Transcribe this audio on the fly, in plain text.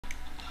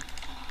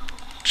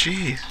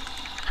Jeez.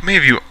 How many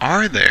of you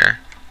are there?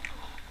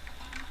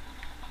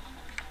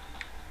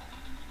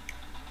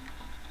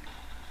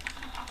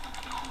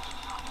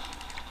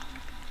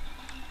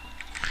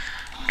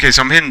 Okay,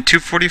 so I'm hitting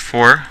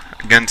 244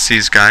 against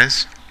these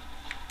guys.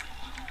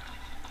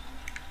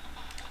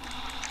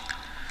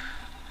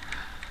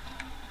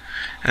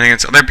 And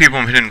against other people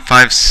I'm hitting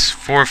 5,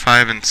 4,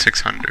 5, and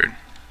 600.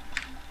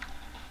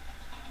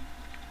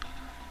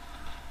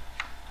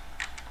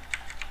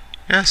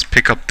 Yes,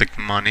 pick up the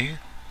money.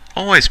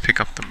 Always pick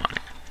up the money.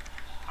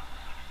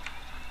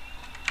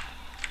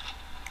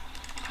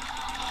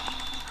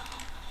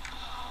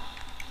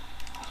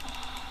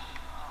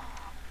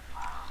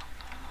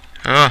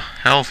 Oh,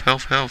 health,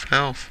 health, health,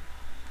 health.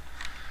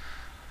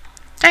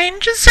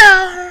 Danger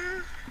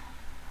zone!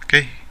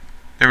 Okay,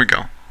 there we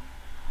go.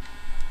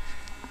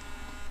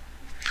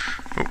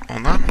 Oh,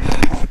 hold on.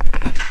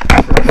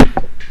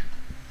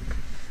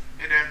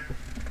 Hey, Dan.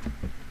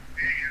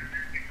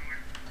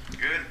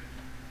 Good.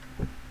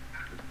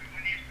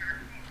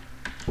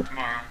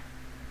 Tomorrow.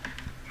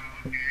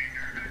 A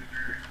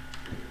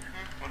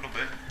little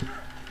bit.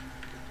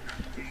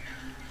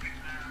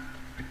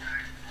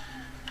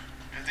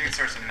 I think it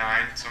starts at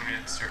 9, so I'm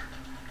gonna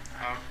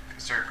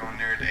start going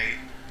there at 8.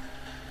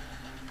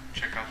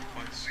 Check out the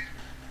place.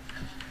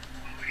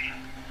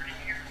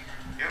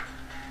 Yep.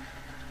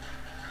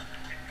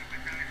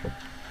 I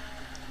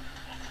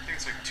think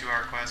it's like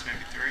 2-hour class,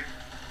 maybe 3.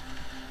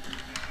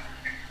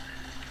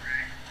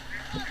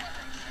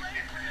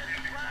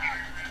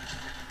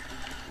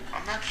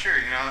 I'm not sure,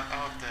 you know,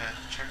 I'll have to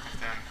check with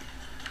them.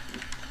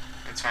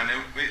 That's fine.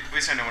 At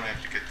least I know when I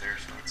have to get there,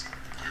 so it's fine.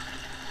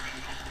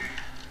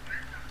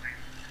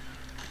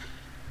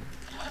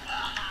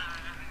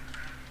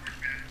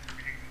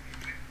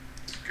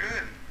 It's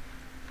good.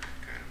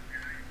 Good.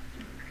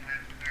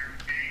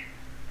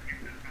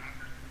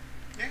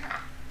 Yeah.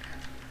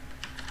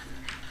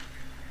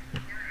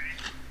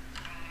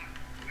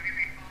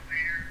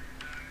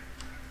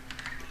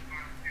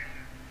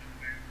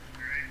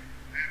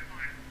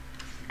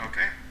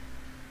 Okay.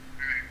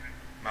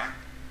 Bye.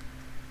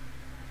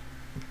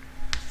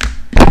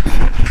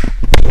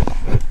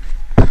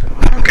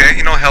 Okay,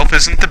 you know, health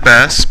isn't the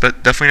best,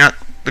 but definitely not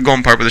the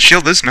golden part, but the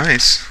shield is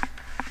nice.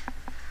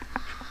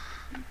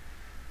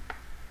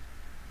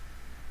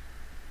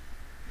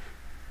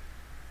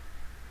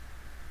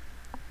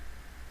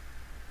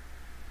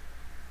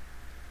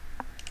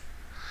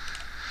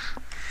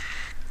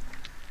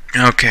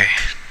 Okay.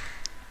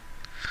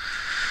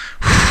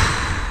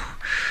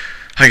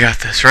 I got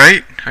this,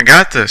 right? I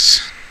got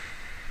this.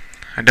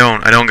 I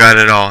don't got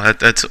it at all.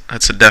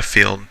 That's a death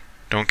field.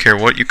 Don't care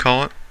what you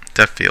call it.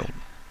 Death field.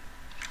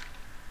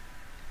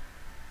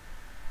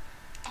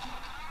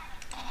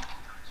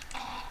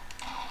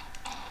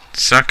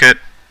 Suck it.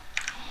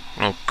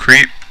 Little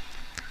creep.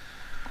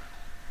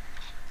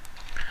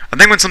 I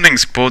think when something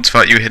explodes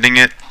without you hitting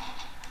it,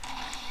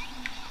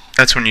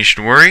 that's when you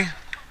should worry.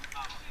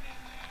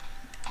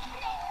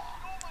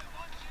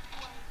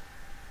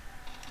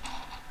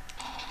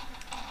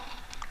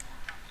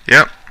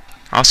 Yep.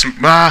 Awesome.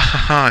 Ah,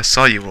 haha, I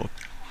saw you, little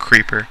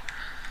creeper.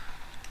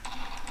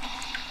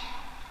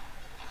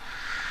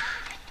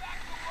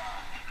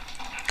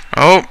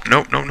 Oh,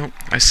 nope, nope, nope.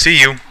 I see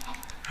you.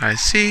 I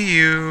see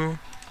you.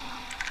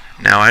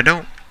 Now I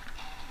don't.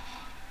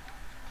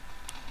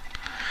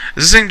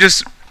 Is this thing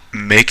just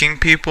making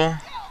people?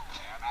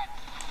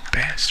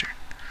 Bastard.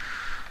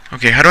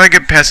 Okay, how do I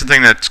get past the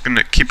thing that's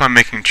gonna keep on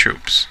making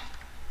troops?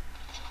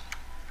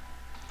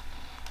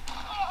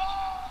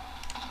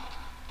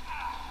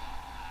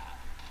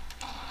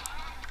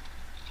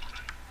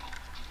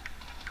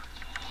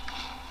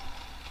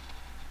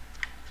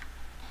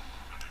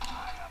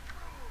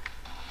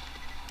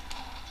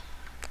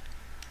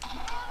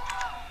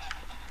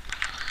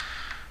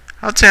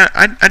 I'd say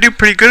I do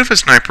pretty good with a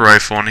sniper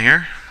rifle in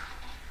here.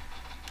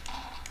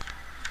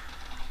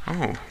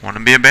 Oh, wanna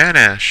be a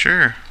badass,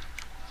 sure.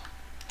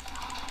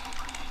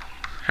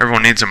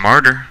 Everyone needs a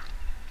martyr.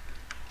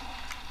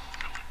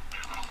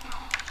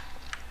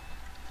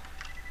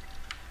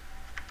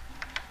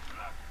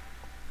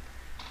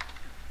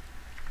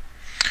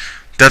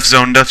 Death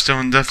zone, death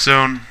zone, death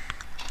zone.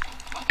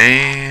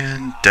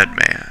 And dead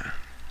man.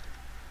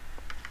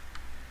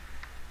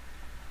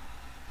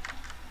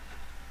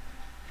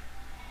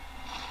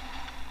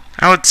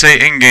 I would say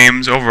in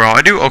games overall,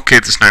 I do okay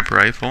with the sniper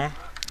rifle.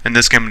 In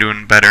this game, I'm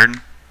doing better.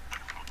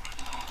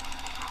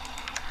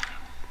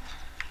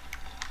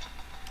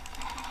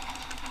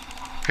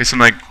 Okay, so I'm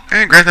like,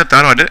 Grand Theft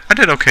Auto, I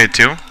did okay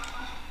too.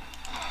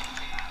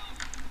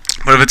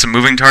 But if it's a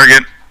moving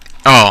target,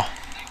 oh,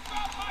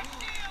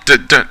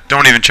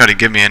 don't even try to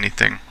give me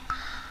anything.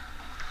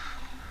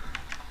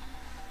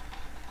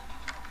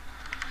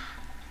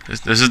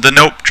 This is the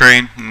nope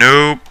train.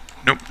 Nope,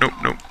 nope, nope,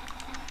 nope.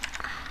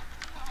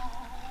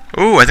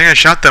 Ooh, I think I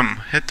shot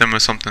them, hit them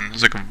with something. It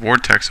was like a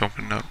vortex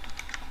opened up.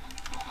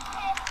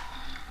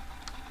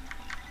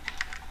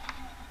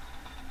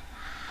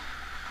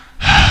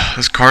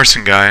 This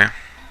Carson guy.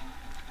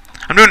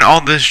 I'm doing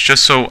all this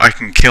just so I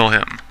can kill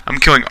him. I'm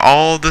killing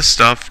all this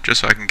stuff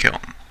just so I can kill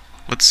him.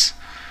 Let's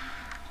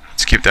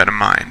keep that in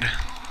mind.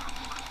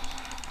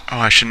 Oh,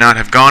 I should not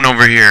have gone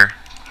over here.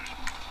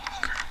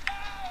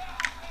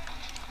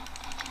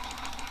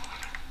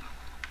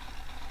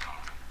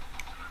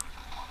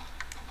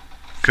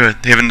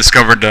 Good, they haven't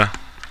discovered the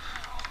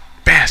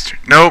bastard.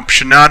 Nope,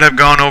 should not have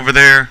gone over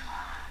there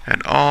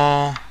at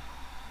all.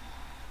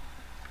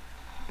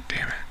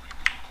 Damn it.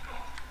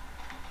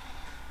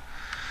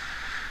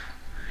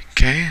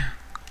 Okay.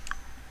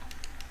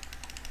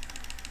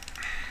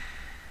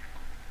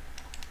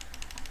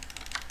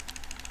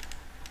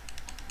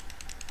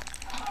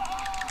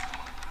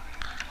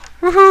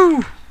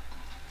 Woohoo!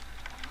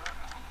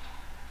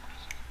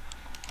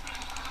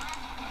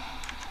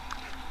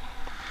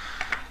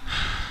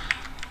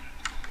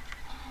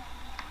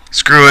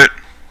 Screw it.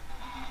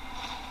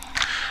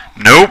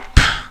 Nope.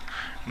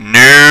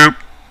 Nope.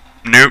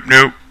 Nope,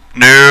 nope,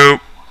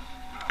 nope.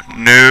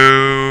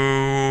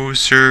 No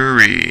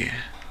siree.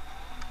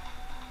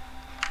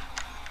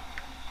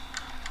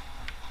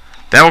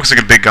 That looks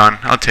like a big gun.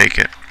 I'll take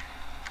it.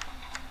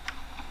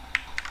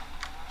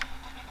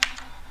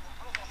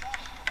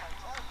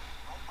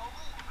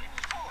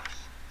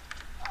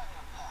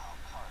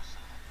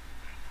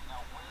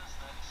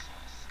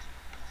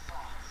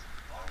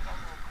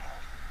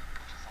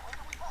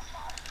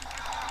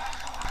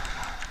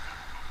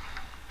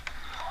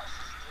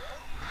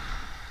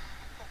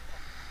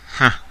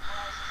 Huh.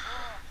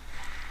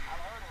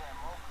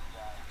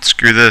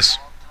 Screw this.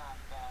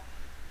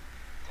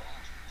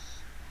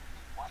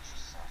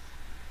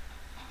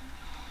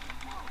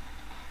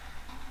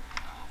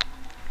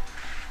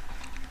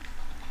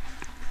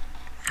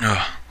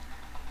 Ugh.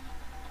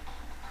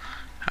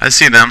 I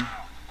see them.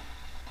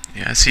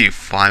 Yeah, I see you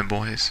fly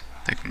boys.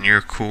 Thinking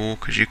you're cool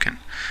because you can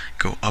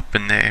go up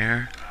in the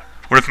air.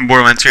 What if in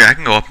Borderlands 3 I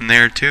can go up in the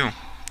air too?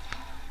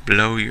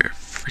 Blow your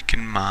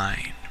freaking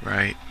mind,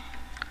 right?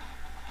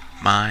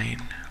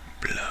 Mind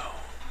blown.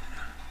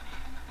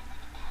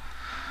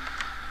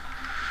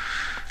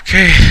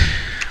 Okay.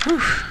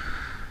 Whew.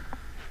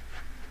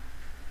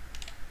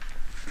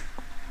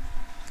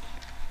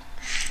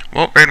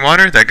 Well,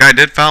 Rainwater, that guy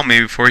did foul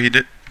me before he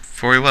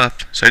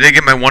left. So I did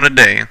get my one a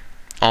day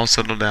all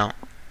settled out.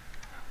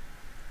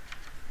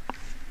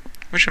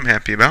 Which I'm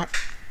happy about.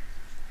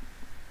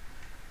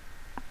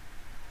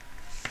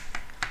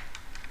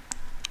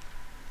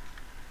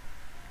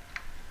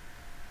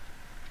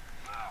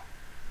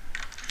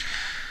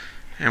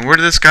 And where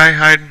did this guy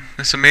hide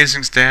this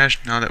amazing stash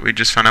now that we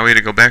just found a way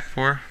to go back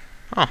for?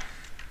 Oh,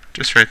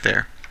 just right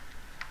there.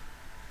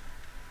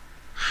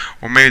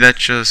 Or maybe that's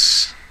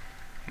just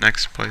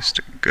next place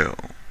to go.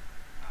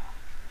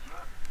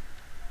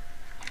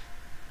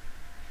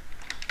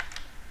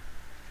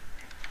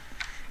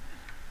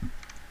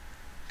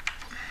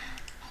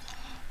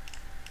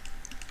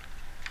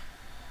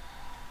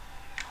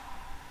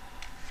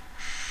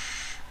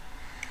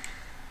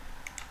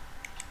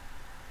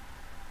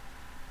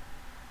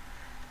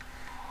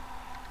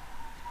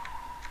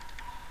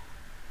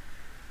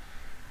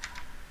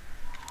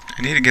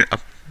 I need to get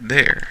up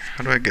there.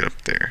 How do I get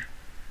up there?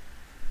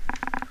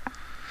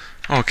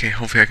 Oh, okay,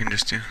 hopefully I can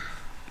just do.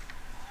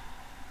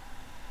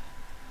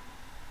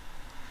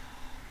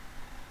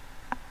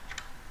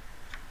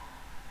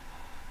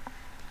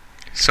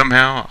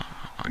 Somehow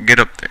I'll get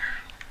up there.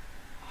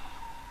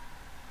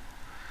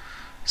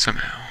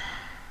 Somehow.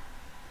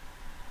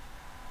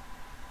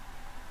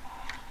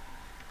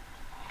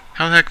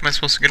 How the heck am I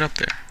supposed to get up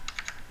there?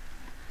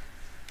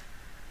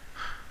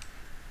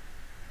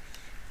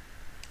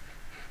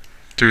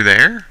 Through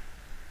there?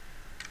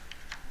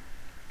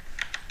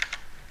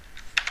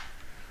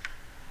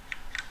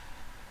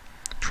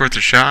 It's worth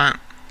a shot.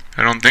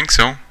 I don't think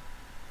so.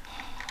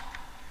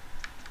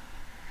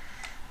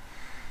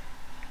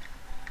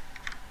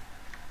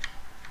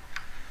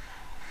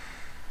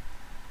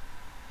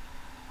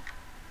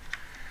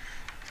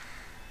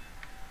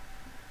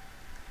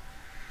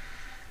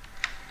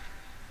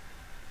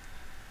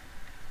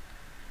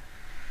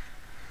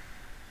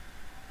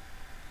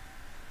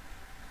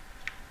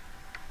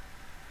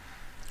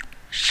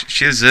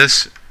 She is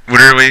this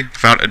literally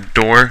without a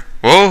door.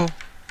 Whoa!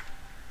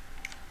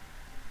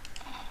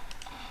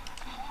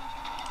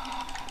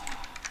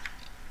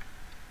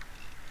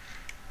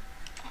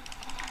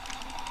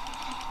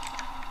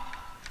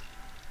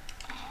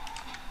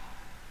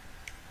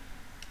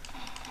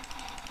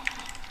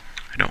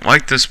 I don't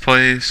like this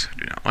place. I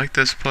do not like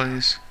this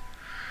place.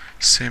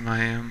 Same I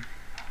am.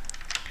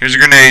 Here's a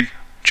grenade.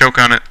 Choke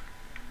on it.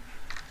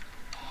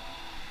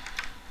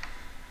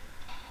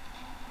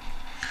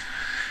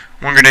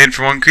 One grenade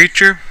for one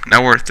creature,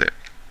 not worth it.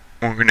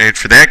 One grenade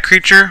for that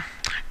creature,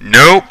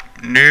 nope,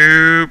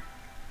 nope,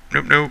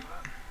 nope, nope.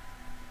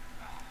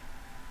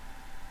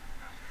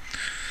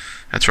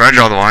 That's where I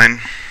draw the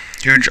line.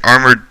 Huge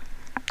armored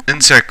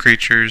insect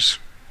creatures,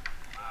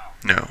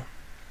 no.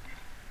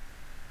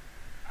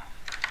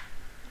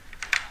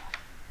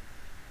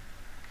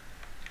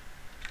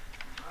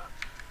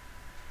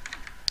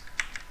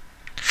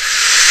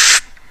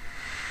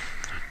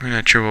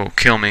 Miniature will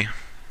kill me.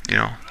 You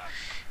know.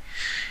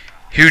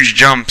 Huge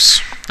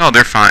jumps. Oh,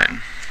 they're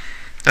fine.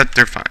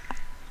 They're fine.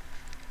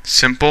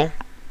 Simple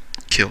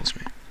kills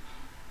me.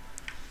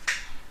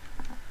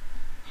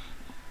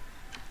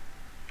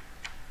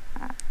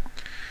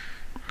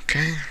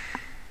 Okay.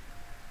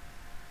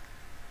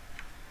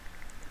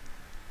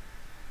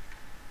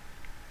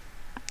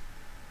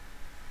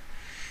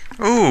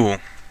 Ooh.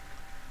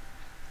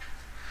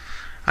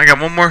 I got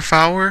one more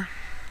follower.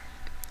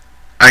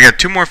 I got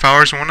 2 more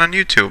followers and 1 on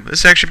YouTube.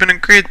 This has actually been a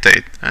great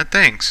day.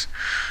 Thanks.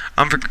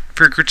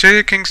 For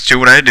Crusader Kings 2,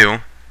 what I do,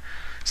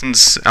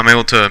 since I'm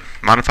able to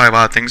modify a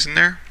lot of things in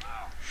there,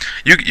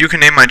 you can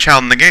name my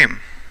child in the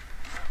game.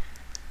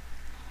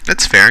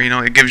 That's fair, you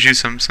know, it gives you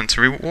some sense of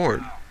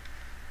reward.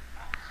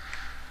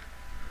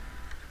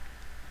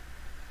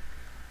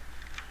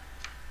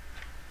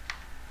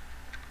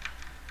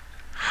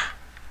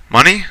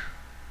 Money?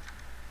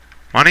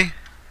 Money?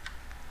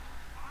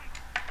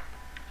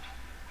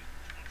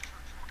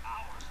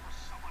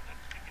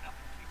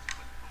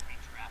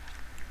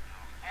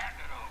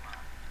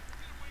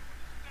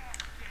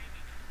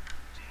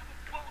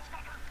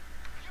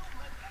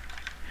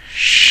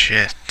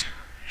 Shit.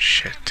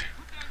 Shit.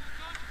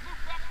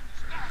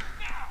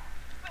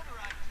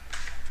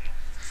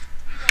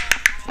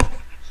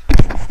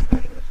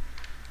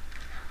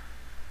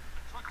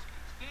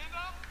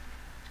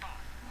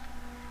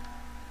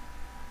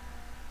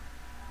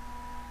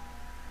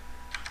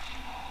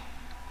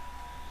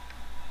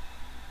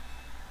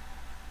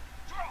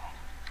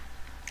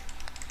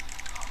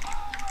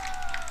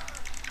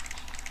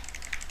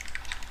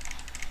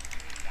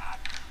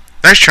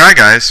 Nice try,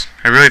 guys.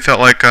 I really felt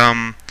like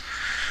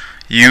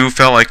you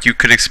felt like you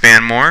could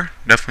expand more.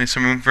 Definitely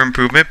some room for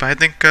improvement, but I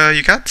think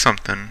you got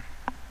something.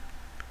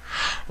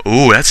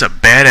 Ooh, that's a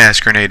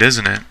badass grenade,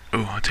 isn't it?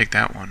 Ooh, I'll take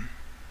that one.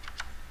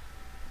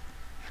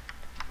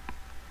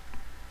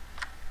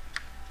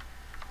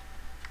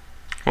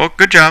 Well,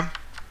 good job.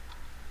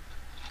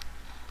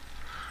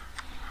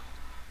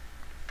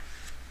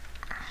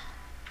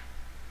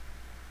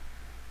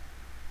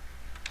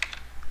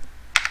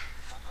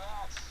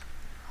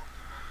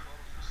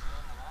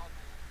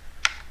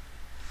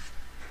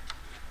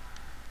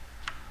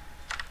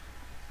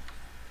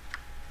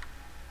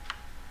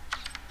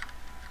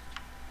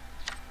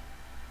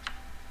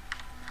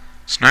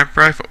 Sniper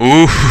rifle.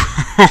 Ooh,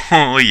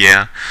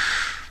 yeah.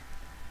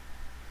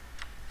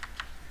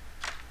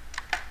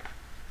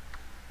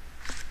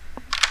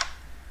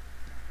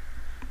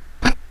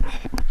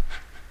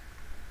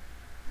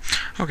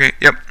 Okay,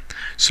 yep.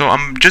 So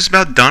I'm just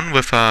about done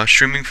with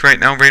streaming for right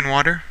now,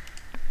 Rainwater.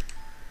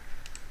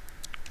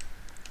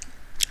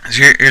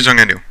 So here's what I'm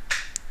gonna do.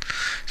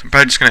 So I'm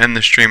probably just gonna end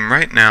the stream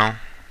right now.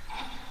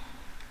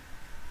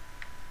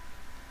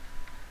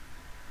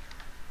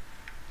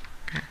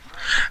 Okay.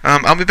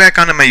 I'll be back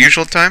on at my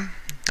usual time.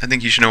 I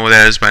think you should know what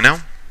that is by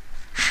now.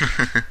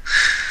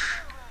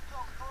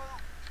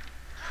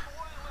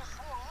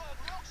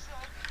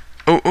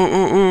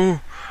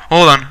 Oh.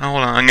 Hold on.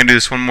 I'm gonna do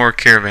this one more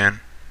caravan.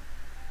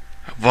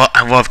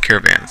 I love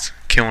caravans.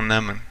 Killing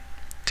them and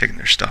taking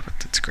their stuff.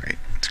 It's great.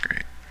 It's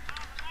great.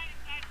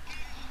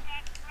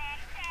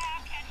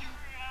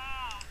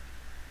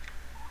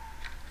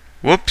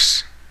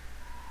 Whoops.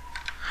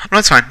 Oh,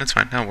 that's fine. That's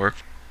fine. That'll work.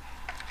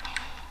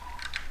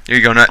 Here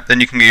you go.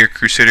 Then you can get your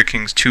Crusader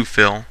Kings 2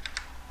 fill.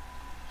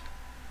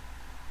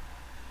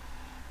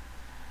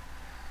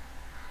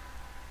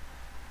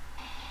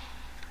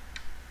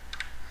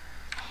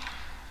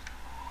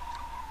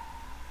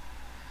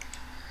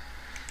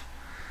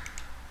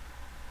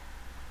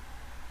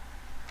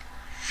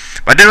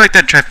 But I did like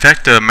that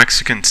trifecta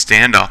Mexican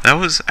standoff.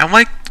 I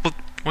liked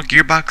what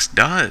Gearbox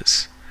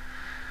does.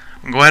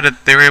 I'm glad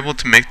that they were able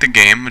to make the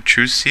game a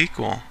true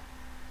sequel.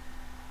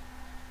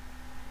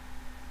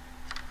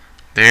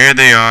 There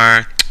they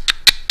are.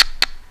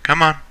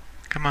 Come on.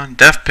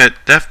 Death pit.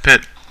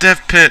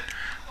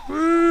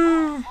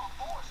 Woo!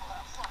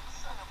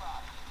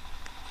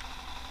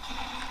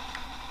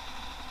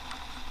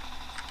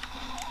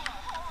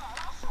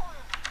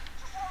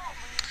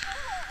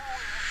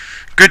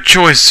 Good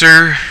choice,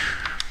 sir.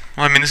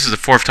 Well, I mean, this is the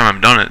 4th time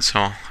I've done it, so,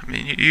 I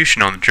mean, you should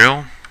know the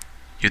drill.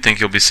 You think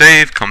you'll be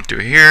safe, come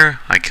through here,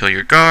 I kill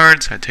your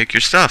guards, I take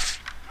your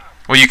stuff.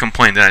 Well, you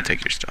complain, then I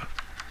take your stuff.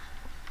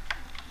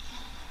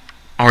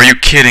 Oh, are you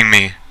kidding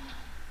me?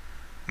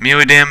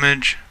 Melee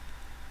damage,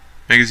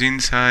 magazine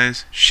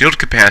size, shield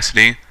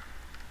capacity.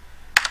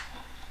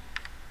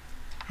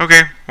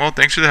 Okay, well,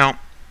 thanks for the help.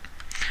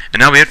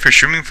 And that'll be it for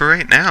streaming for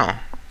right now.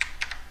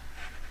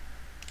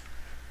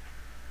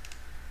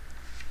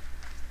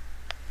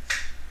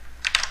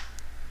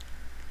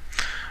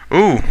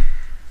 Ooh.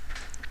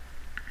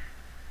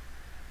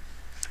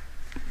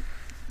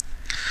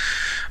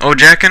 Oh,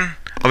 Jackin',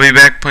 I'll be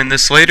back playing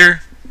this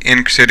later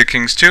in Crusader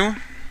Kings 2.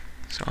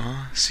 So,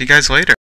 see you guys later.